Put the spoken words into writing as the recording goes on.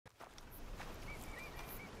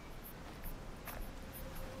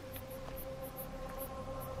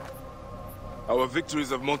Our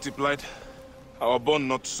victories have multiplied, our bond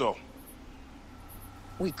not so.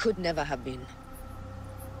 We could never have been.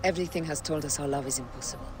 Everything has told us our love is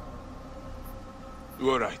impossible.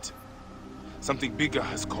 You are right. Something bigger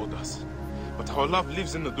has called us. But our love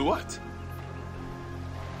lives in the duat.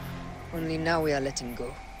 Only now we are letting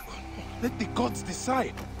go. Let the gods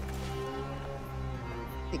decide.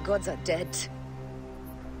 The gods are dead.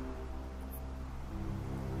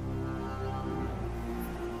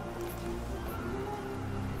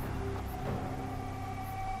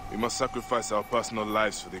 We must sacrifice our personal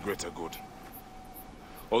lives for the greater good.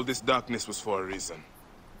 All this darkness was for a reason.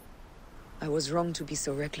 I was wrong to be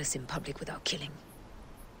so reckless in public without killing.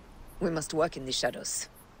 We must work in the shadows.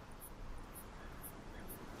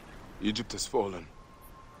 Egypt has fallen.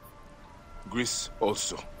 Greece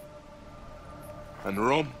also. And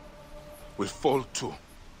Rome will fall too.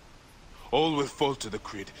 All will fall to the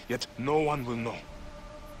creed, yet no one will know.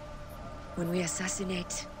 When we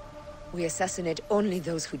assassinate only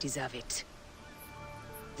those who deserve it.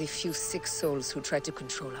 The few sick souls who try to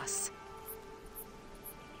control us.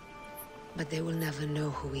 But they will never know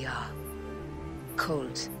who we are.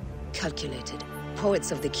 Cold, calculated,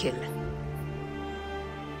 poets of the kill.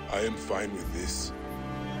 I am fine with this.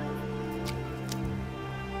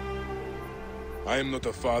 I am not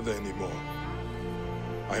a father anymore.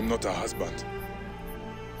 I am not a husband.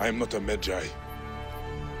 I am not a Magi.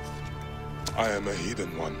 I am a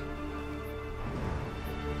hidden one.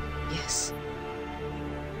 Yes.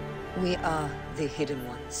 We are the hidden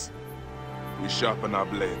ones. We sharpen our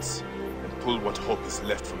blades and pull what hope is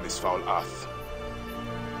left from this foul earth.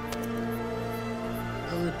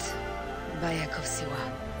 Good. Bayek of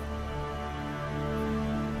Siwa.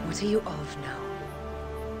 What are you of now?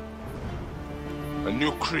 A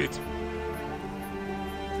new creed.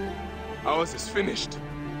 Ours is finished.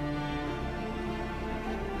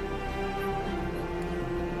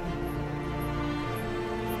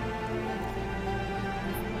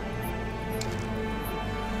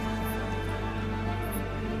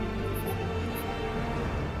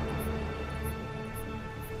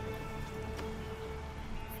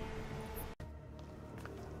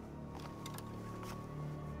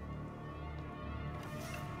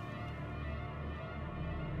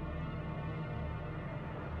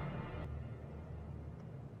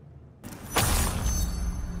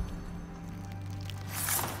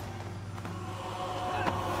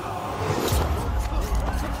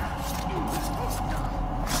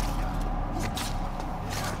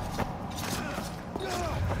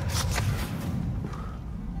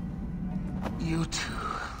 You too,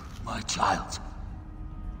 my child.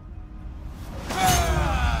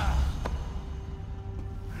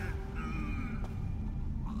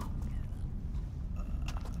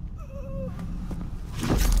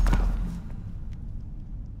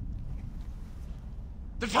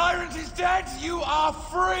 The tyrant is dead! You are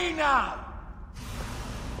free now!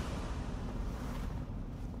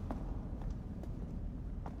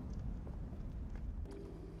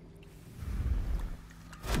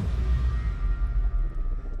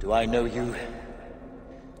 Do I know you?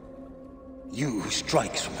 You who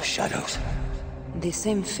strikes from the shadows. The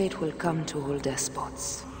same fate will come to all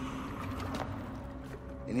despots.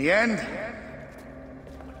 In the end,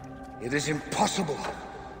 it is impossible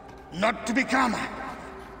not to become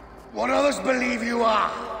what others believe you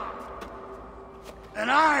are. And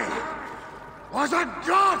I was a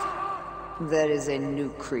god! There is a new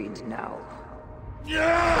creed now.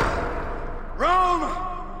 Yeah!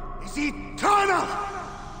 Rome is eternal!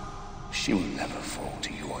 She will never fall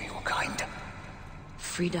to you or your kind.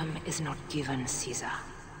 Freedom is not given, Caesar.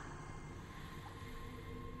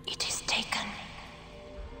 It is taken.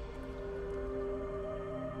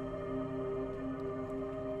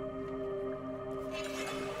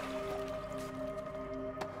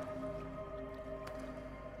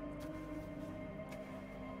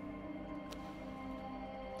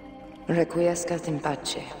 Requiescat in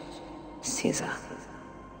pace, Caesar.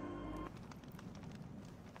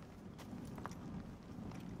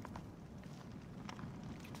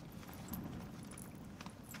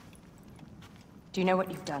 Do you know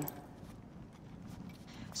what you've done?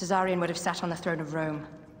 Caesarion would have sat on the throne of Rome.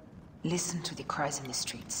 Listen to the cries in the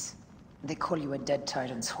streets. They call you a dead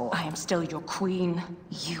tyrant's whore. I am still your queen.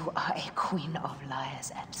 You are a queen of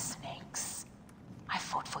liars and snakes. I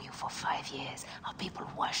fought for you for 5 years. Our people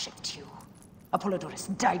worshipped you. Apollodorus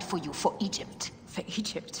died for you, for Egypt. For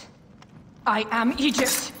Egypt? I am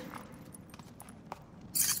Egypt!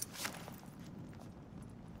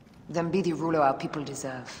 Then be the ruler our people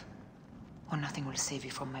deserve. Or nothing will save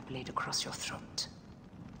you from my blade across your throat.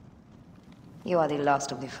 You are the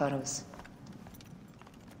last of the pharaohs.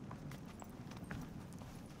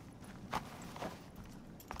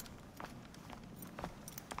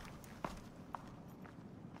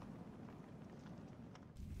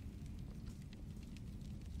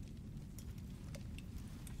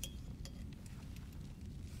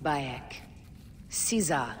 Bayek.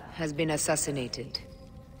 Caesar has been assassinated.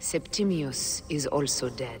 Septimius is also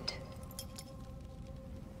dead.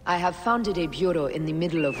 I have founded a bureau in the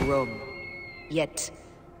middle of Rome. Yet,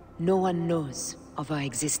 no one knows of our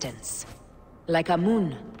existence. Like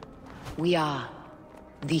Amun, we are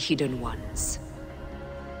the Hidden Ones.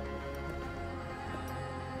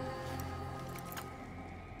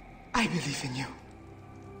 I believe in you.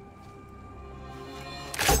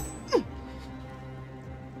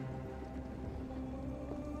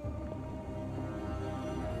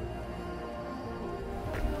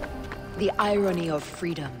 The irony of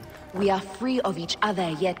freedom. We are free of each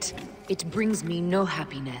other, yet it brings me no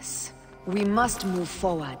happiness. We must move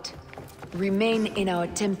forward. Remain in our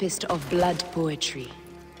tempest of blood poetry.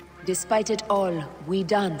 Despite it all, we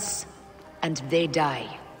dance, and they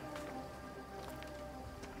die.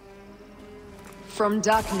 From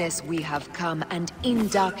darkness we have come, and in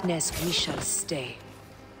darkness we shall stay.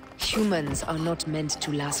 Humans are not meant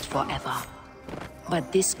to last forever.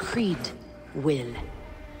 But this creed will.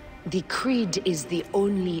 The creed is the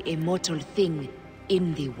only immortal thing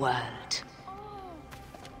in the world.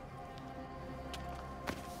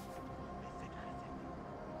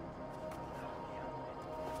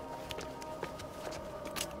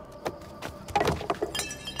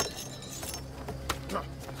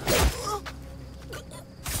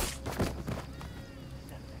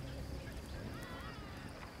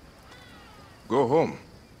 Go home.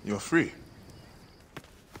 You're free.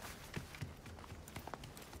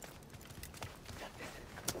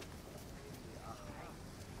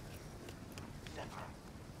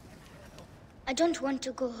 I don't want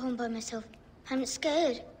to go home by myself. I'm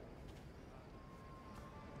scared.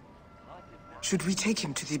 Should we take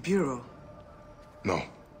him to the Bureau? No.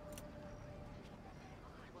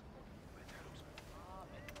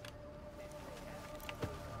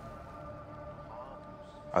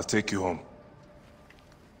 I'll take you home.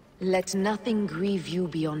 Let nothing grieve you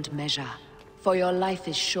beyond measure, for your life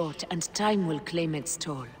is short and time will claim its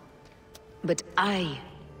toll. But I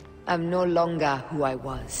am no longer who I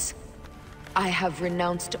was. I have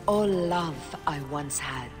renounced all love I once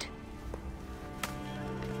had.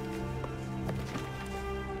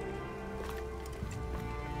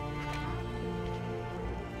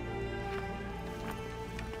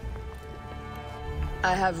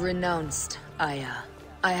 I have renounced Aya.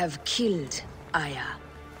 I have killed Aya.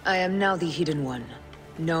 I am now the Hidden One,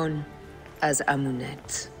 known as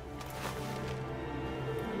Amunet.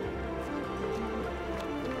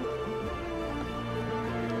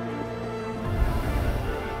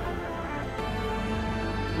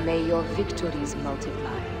 May your victories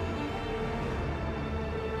multiply.